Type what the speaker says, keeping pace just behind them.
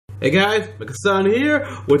Hey guys, Mecha-san here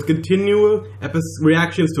with continual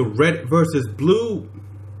reactions to Red versus Blue.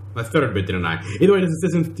 I started a bit, didn't I? Either way, this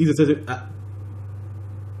is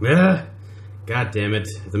God damn it.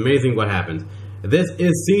 It's amazing what happens. This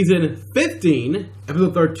is season 15,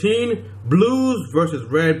 episode 13, Blues versus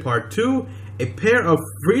Red part 2, a pair of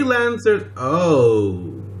freelancers.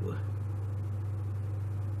 Oh.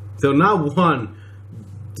 So now one.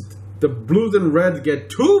 The Blues and Reds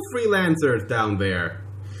get two freelancers down there.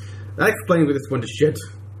 That explains why this went to shit.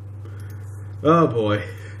 Oh boy.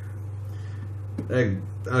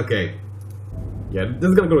 Okay. Yeah, this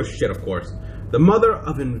is gonna go to shit, of course. The mother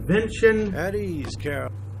of invention. At ease, Carol.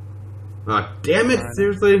 Ah, damn it,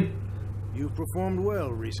 seriously? You've performed well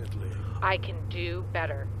recently. I can do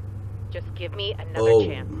better. Just give me another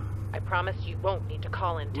chance. I promise you won't need to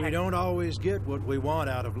call in. We don't always get what we want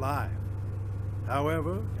out of life.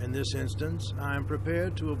 However, in this instance, I am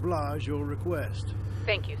prepared to oblige your request.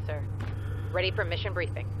 Thank you, sir. Ready for mission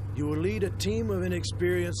briefing. You will lead a team of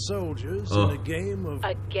inexperienced soldiers in a game of...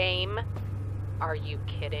 A game? Are you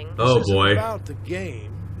kidding? Oh, this boy. It's about the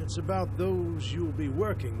game. It's about those you will be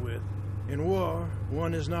working with. In war,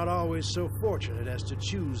 one is not always so fortunate as to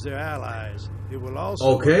choose their allies. It will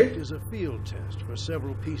also act as a field test for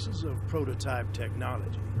several pieces of prototype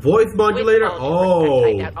technology. Voice modulator? Oh.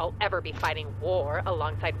 I doubt I'll ever be fighting war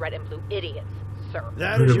alongside red and blue idiots, sir.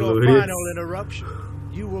 That is your final interruption.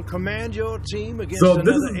 You will command your team against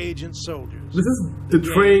another agent's soldiers. This is the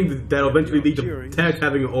training that'll eventually lead to Tech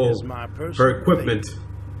having all her equipment.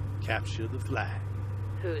 Capture the flag.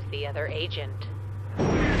 Who's the other agent?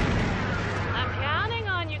 I'm counting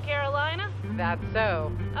on you, Carolina. That's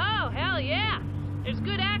so. Oh, hell yeah. There's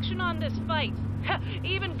good action on this fight.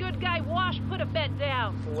 Even good guy Wash put a bet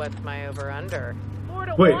down. What's my over-under?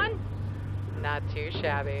 4-1? Not too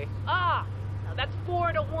shabby. Ah, now that's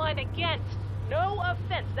 4-1 against. No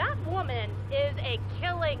offense, that woman is a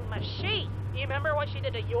killing machine. You remember what she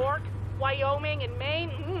did to York, Wyoming, and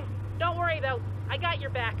Maine? Don't worry, though. I got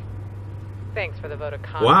your back. Thanks for the vote of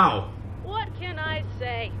confidence. Wow. What can I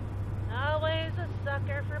say? Always a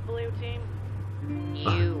sucker for blue team.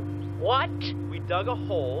 You what? We dug a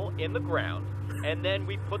hole in the ground, and then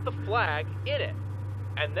we put the flag in it.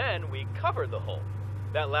 And then we covered the hole.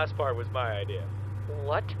 That last part was my idea.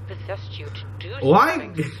 What possessed you to do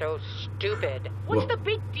something so stupid? What's the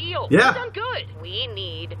big deal? Yeah. We've done good. We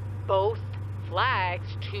need both flags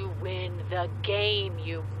to win the game,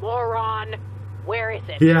 you moron. Where is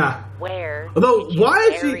it? Yeah. Where? Although,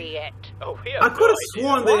 why is she? It? Oh, I could have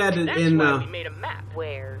sworn they added That's in. why we made a map.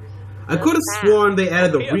 Where's? I could have sworn they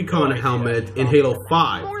added the recon helmet in Halo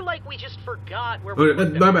 5. More like we just forgot where we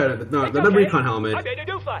put my bad. No, the recon helmet. I made a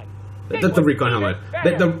new flag. That's the recon helmet.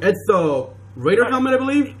 It's the Raider helmet, I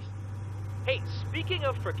believe. Hey, speaking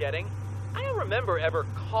of forgetting, I don't remember ever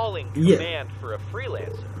calling command for a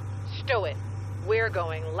freelancer. Stow it. We're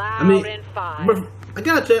going loud and fine. I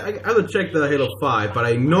gotta check. I have to check the Halo 5, but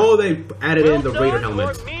I know they added in the Raider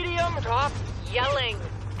helmet. Stop yelling,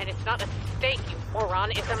 and it's not a mistake, you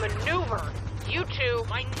moron. It's a maneuver. You two,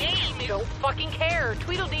 my name is... Don't fucking care.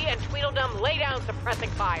 Tweedledee and Tweedledum, lay down suppressing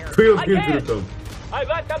fire. Tweedledum. I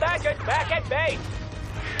left the magic back at base.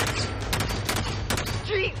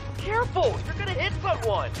 Jeez, careful! You're gonna hit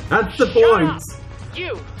someone! That's the point!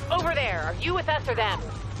 You, over there, are you with us or them?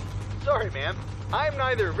 Sorry, ma'am. I'm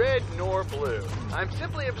neither red nor blue. I'm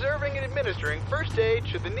simply observing and administering first aid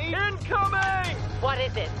should the need... Incoming! What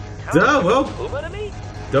is it? Duh, well... Puma to me?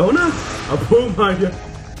 Donut? A Puma, yeah.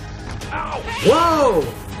 Ow! Whoa!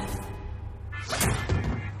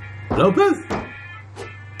 Lopez?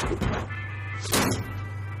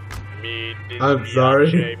 I'm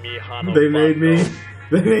sorry. They made me.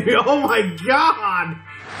 Oh my god!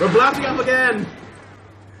 We're blasting up again!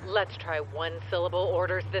 Let's try one-syllable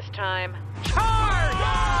orders this time.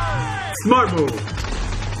 Charge! Smart move!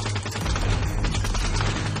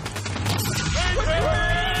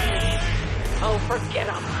 Oh, forget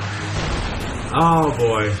them. Oh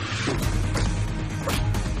boy.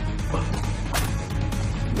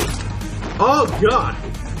 Oh god!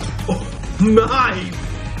 Oh, nice!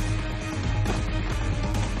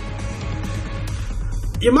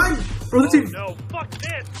 You might... Oh, no, fuck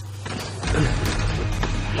this!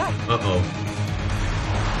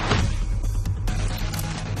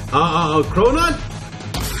 Uh-oh. Cronut?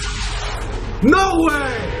 No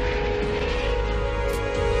way!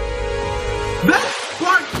 That's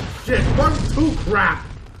Spark shit! Spark 2 crap!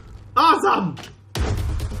 Awesome!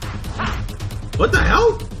 What the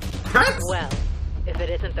hell? Cats? Well, if it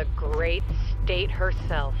isn't the great state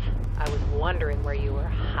herself, I was wondering where you were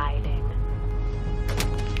hiding.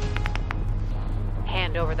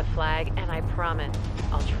 Hand over the flag, and I promise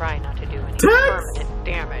I'll try not to do any permanent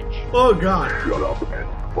damage. Oh God! Shut up and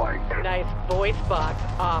fight. Nice voice box,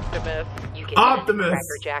 Optimus. You can Optimus.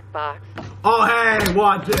 Cracker Jack box. Oh hey,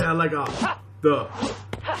 watch it like a the.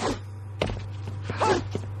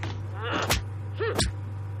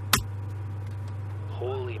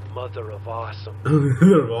 Holy mother of awesome.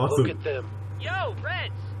 Awesome. Look at them. Yo,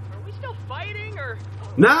 Reds, are we still fighting or?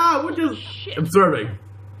 Nah, we're just observing.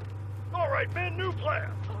 All right, men, new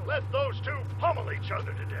plan. Let those two pummel each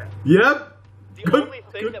other to death. Yep. The only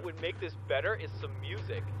thing that would make this better is some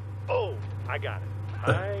music. Oh, I got it.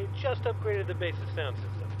 I just upgraded the basic sound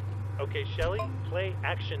system. Okay, Shelly, play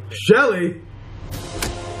action mission. Shelly.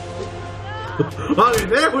 Okay,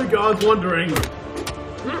 there we go. I was wondering.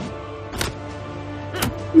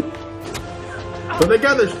 But they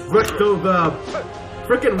got those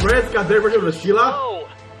freaking Reds got their version of the Sheila. Oh,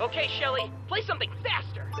 okay, Shelly, play something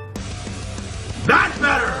faster. That's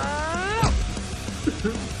better.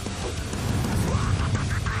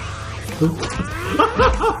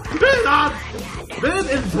 This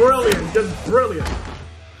is brilliant, just brilliant.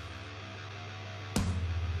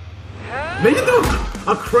 They can do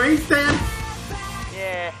a crane stand.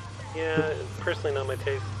 Yeah, personally not my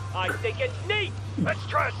taste. I think it's neat. Let's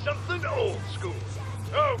try something old school.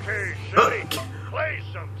 Okay, Shelly, play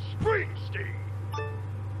some Springsteen.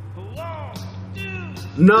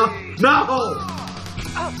 No.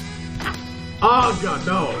 Oh God,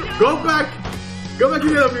 no. Go back to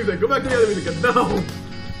the other music. No.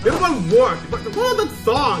 This one worked. But what was that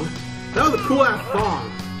song? That was a cool ass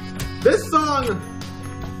song. This song.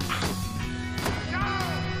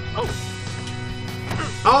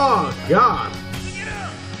 Oh God.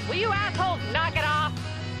 Will you assholes knock it off?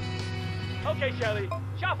 Okay, Shelly,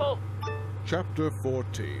 shuffle. Chapter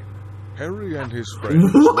 14. Harry and his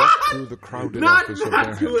friends walked through the crowded office of their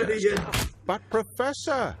headmaster. But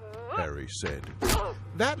Professor, Harry said,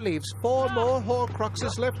 that leaves 4 more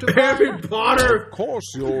Horcruxes left to find. Harry Potter. Of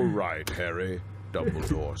course you're right, Harry,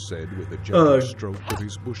 Dumbledore said with a gentle stroke of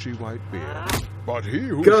his bushy white beard. But he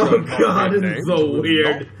who shall not be named will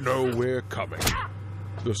not know we're coming.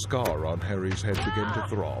 The scar on Harry's head began to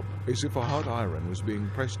throb, as if a hot iron was being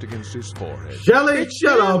pressed against his forehead. Shelly,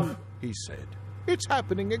 shut up! He said. It's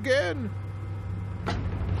happening again.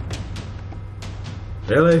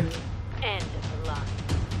 Really? End of the line.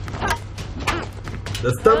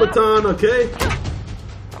 The Stumpaton, okay?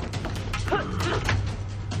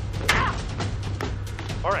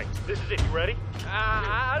 Alright, this is it. You ready?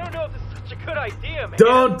 I don't know if this is such a good idea, man.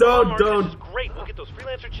 Don't. This is great. We'll get those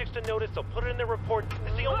freelancer chicks to notice. They'll put it in their report.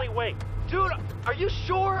 It's the only way. Dude, are you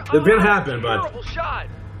sure? It's gonna happen, bud. Terrible shot.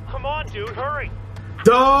 Come on, dude, hurry.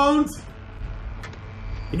 Don't!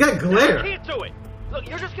 You got glare. I can't do it. Look,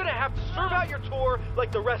 you're just gonna have to serve out your tour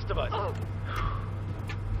like the rest of us.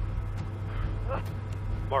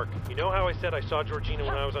 Mark, you know how I said I saw Georgina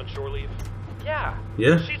when I was on shore leave? Yeah.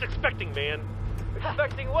 Yeah? She's expecting, man.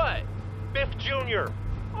 Expecting what? Biff Jr.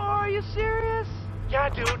 Oh, are you serious? Yeah,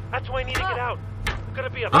 dude, that's why I need to get out. I'm gonna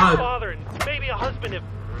be a father and maybe a husband if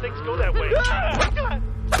things go that way.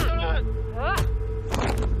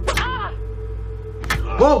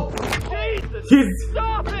 Whoa! Jesus!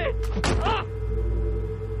 Stop it!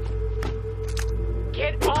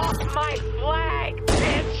 Get off my flag,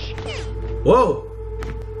 bitch! Whoa!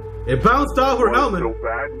 It bounced off her helmet. So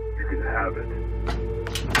bad, you can have it.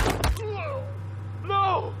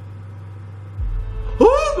 No!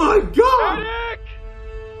 Oh my God! Medic!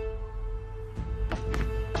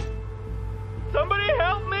 Somebody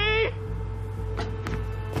help me!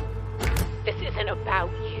 This isn't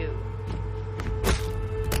about you.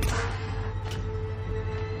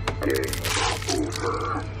 Game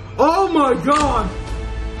over. Oh my God!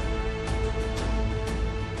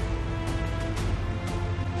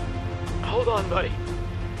 Hold on, buddy.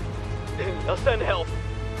 I'll send help.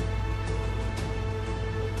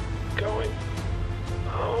 Going.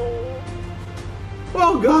 Oh.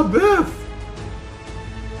 Oh God, Biff!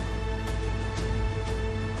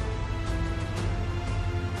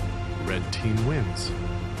 Red team wins.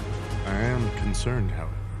 I am concerned,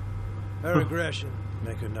 however. Her aggression,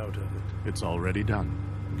 make a note of it. It's already done.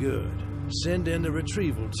 Good. Send in the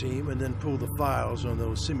retrieval team and then pull the files on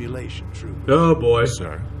those simulation troopers. Oh boy.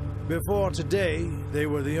 Sir. Before today, they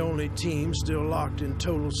were the only team still locked in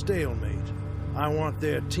total stalemate. I want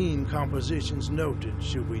their team compositions noted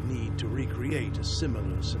should we need to recreate a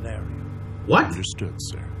similar scenario. What? Understood,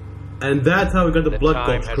 sir. And that's how we got the Blood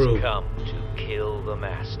time Gulch crew. has come to kill the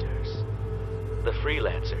masters. The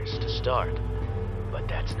Freelancers to start. But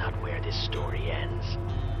that's not where this story ends.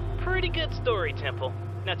 Pretty good story, Temple.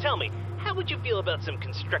 Now tell me, how would you feel about some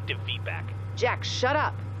constructive feedback? Jack, shut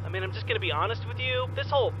up. I mean, I'm just gonna be honest with you. This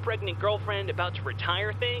whole pregnant girlfriend about to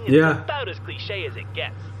retire thing is about as cliche as it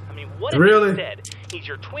gets. I mean, what if instead he's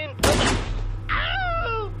your twin brother?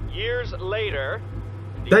 Ow! Years later,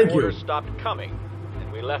 the orders stopped coming,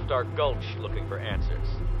 and we left our gulch looking for answers.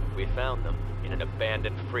 We found them in an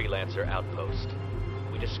abandoned Freelancer outpost.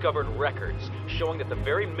 We discovered records showing that the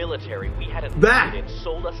very military we had enlisted in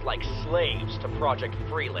sold us like slaves to Project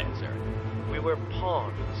Freelancer. We were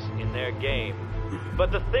pawns in their game.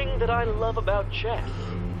 But the thing that I love about chess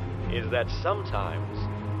is that sometimes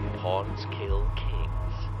pawns kill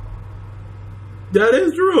kings. That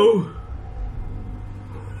is true.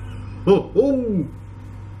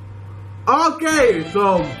 Okay,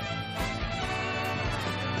 so...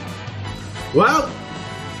 Well...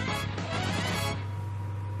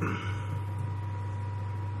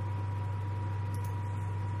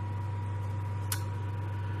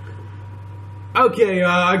 Okay,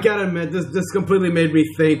 I gotta admit, this completely made me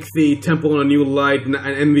think the Temple in a New Light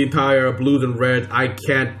and the entire Blues and Reds, I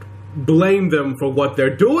can't blame them for what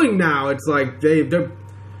they're doing now. It's like, they're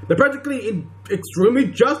practically extremely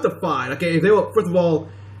justified. Okay, if they were, first of all,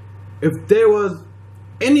 if there was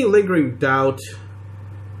any lingering doubt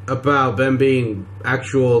about them being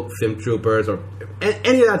actual sim troopers or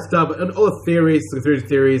any of that stuff, and all the theories,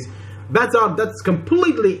 that's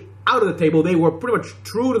completely out of the table. They were pretty much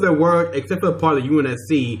true to their word, except for the part of the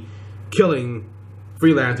UNSC killing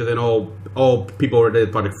Freelancers and all people related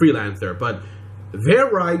to Project Freelancer. But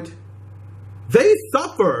they're right. They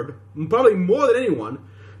suffered probably more than anyone.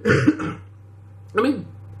 I mean,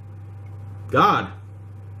 God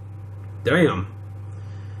damn.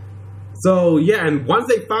 So yeah, and once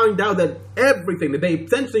they found out that everything that they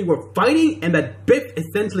essentially were fighting and that Biff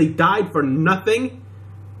essentially died for nothing,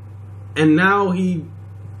 and now he.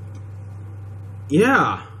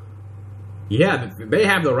 Yeah, they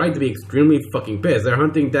have the right to be extremely fucking pissed. They're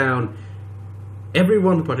hunting down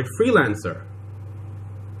everyone from Project Freelancer.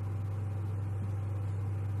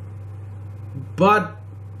 But,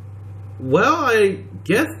 well, I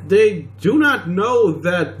guess they do not know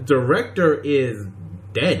that director is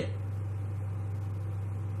dead.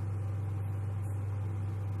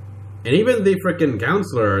 And even the freaking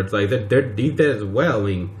counselor, it's like, they're dead as well. I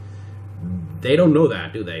mean, they don't know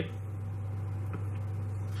that, do they?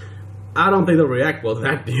 I don't think they'll react well to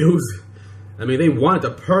that news. I mean, they wanted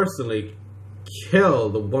to personally kill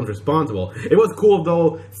the ones responsible. It was cool,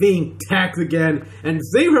 though, seeing Tax again and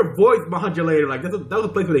seeing her voice modulator. Like, that was a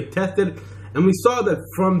place where they tested. And we saw that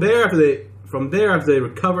from there, after they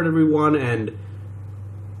recovered everyone, and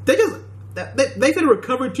they said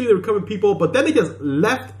recovered too, they recovered people, but then they just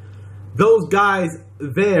left those guys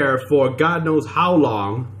there for God knows how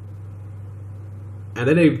long. And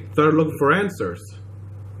then they started looking for answers.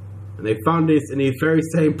 And they found this in the very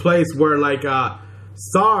same place where, like,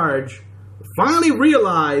 Sarge finally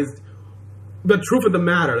realized the truth of the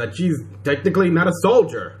matter, that she's technically not a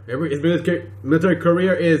soldier. His military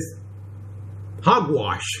career is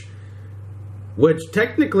hogwash. Which,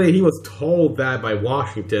 technically, he was told that by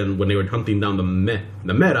Washington when they were hunting down the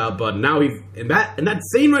Meta, but now he's, in that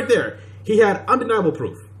scene right there, he had undeniable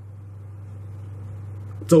proof.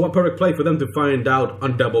 So what perfect place for them to find out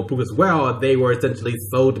undeniable proof as well. They were essentially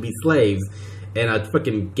sold to be slaves in a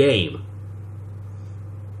freaking game.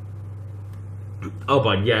 Oh,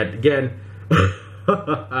 but yeah, again,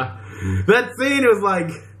 that scene was like,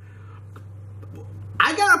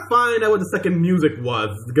 I gotta find out what the second music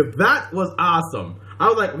was, because that was awesome. I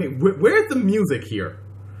was like, okay, where's the music here?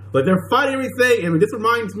 Like, they're fighting everything. I mean, this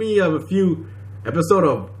reminds me of a few episodes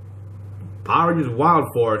of Power Rangers Wild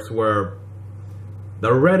Force where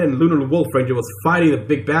the Red and Lunar Wolf Ranger was fighting the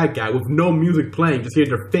big bad guy with no music playing, just hearing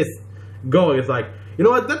their fists going. It's like, you know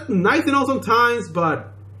what, that's nice and all sometimes,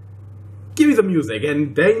 but give me some music.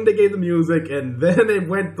 And then they gave the music, and then they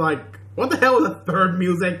went like, what the hell was the third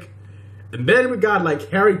music? And then we got like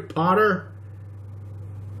Harry Potter.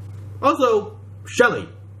 Also, Shelly.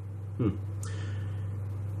 I'm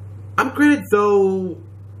granted though,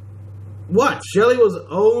 what? Shelly was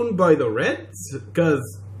owned by the Reds? Because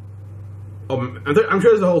I'm sure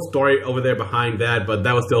there's a whole story over there behind that, but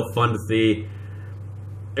that was still fun to see.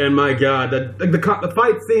 And my God, the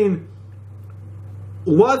fight scene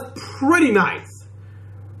was pretty nice.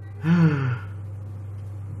 I'm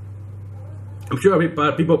sure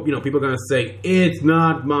people are gonna say it's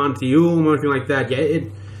not Montium or anything like that. Yeah,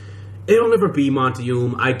 it'll never be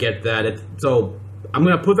Montium. I get that. So I'm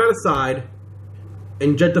gonna put that aside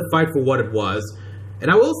and judge the fight for what it was.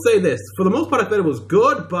 And I will say this: for the most part, I thought it was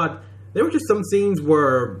good, but there were just some scenes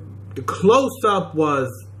where the close-up was,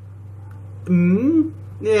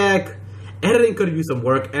 yeah, editing could have used some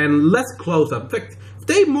work and less close-up. In fact,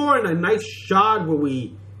 stay more in a nice shot where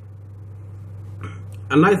we,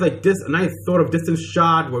 a nice sort of distance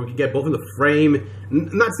shot where we can get both in the frame,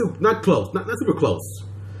 not close, not super close.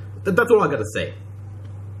 That's all I gotta say.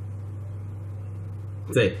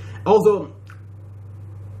 Also,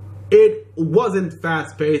 it wasn't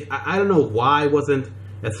fast-paced. I don't know why it wasn't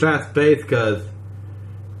as fast-paced, because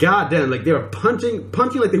goddamn, like they were punching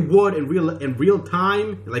like they would in real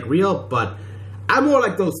time, like real. But I'm more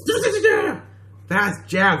like those fast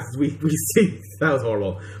jabs we see. That was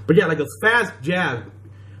horrible. But yeah, like those fast jabs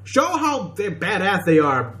show how badass they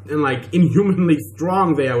are and like inhumanly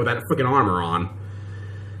strong they are with that freaking armor on.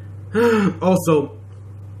 Also,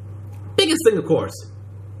 biggest thing, of course.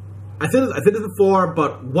 I said this before,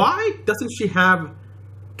 but why doesn't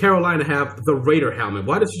Carolina have the Raider helmet?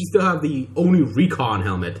 Why does she still have the only Recon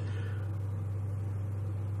helmet?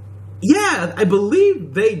 Yeah, I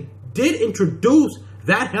believe they did introduce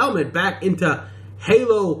that helmet back into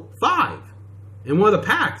Halo 5 in one of the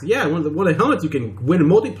packs. Yeah, one of the helmets you can win in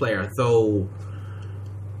multiplayer. So,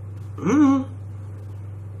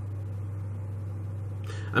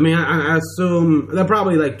 I mean, I assume they'll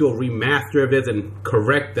probably like do a remaster of this and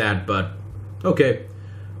correct that, but okay,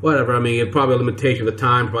 whatever. I mean, it's probably a limitation of the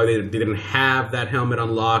time. Probably they didn't have that helmet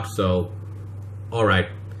unlocked, so all right.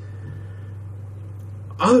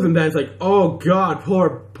 Other than that, it's like, oh god,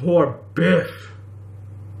 poor Biff.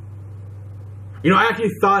 You know, I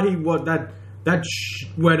actually thought he was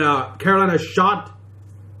when Carolina shot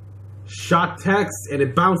Tex and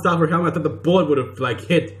it bounced off her helmet. I thought the bullet would have like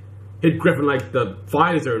hit Griffin like the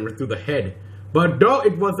visor and through the head. But no,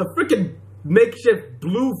 it was a freaking makeshift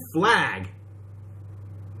blue flag.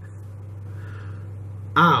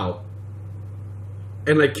 Ow.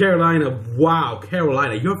 And like Carolina, wow,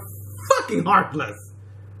 Carolina, you're fucking heartless.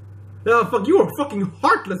 No, fuck, you were fucking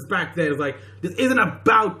heartless back then. It's like, this isn't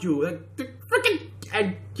about you. Like, freaking,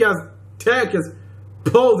 and Ted just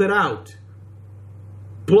pulls it out.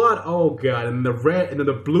 Blood, oh god, and the red, and then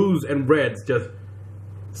the blues and reds just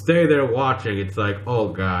stay there watching. It's like, oh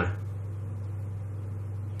god.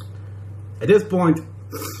 At this point,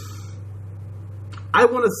 I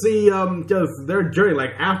want to see just their journey.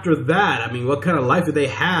 Like after that, I mean, what kind of life did they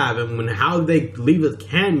have, and how did they leave this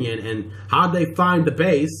canyon, and how did they find the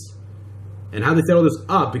base, and how they set all this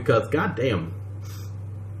up? Because goddamn.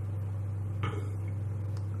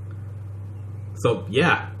 So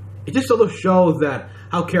yeah, it just sort of shows that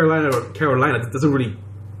how Carolina doesn't really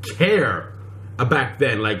care back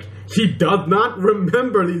then. Like, he does not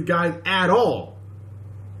remember these guys at all.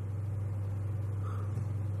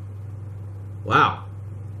 Wow.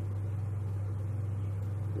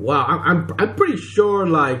 I'm pretty sure,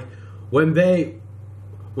 like, when they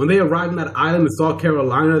arrived on that island and saw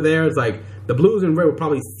Carolina there, it's like the blues and red were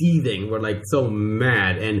probably seething, were like so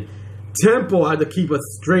mad, and Temple had to keep a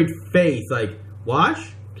straight face, like,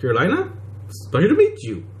 Wash, Carolina, pleasure to meet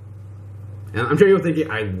you. And I'm sure you're thinking,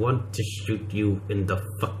 I want to shoot you in the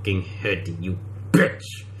fucking head, you bitch.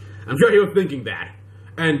 I'm sure you're thinking that.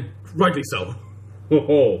 And rightly so.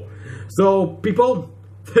 So, people,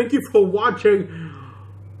 thank you for watching.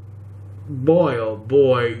 Boy, oh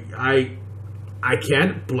boy, I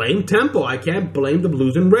can't blame Temple. I can't blame the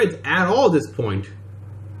blues and reds at all at this point.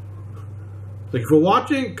 Thank you for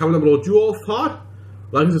watching. Comment down below what you all thought.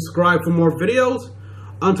 Like and subscribe for more videos.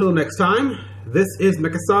 Until next time, this is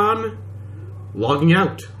Mecha-san logging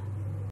out.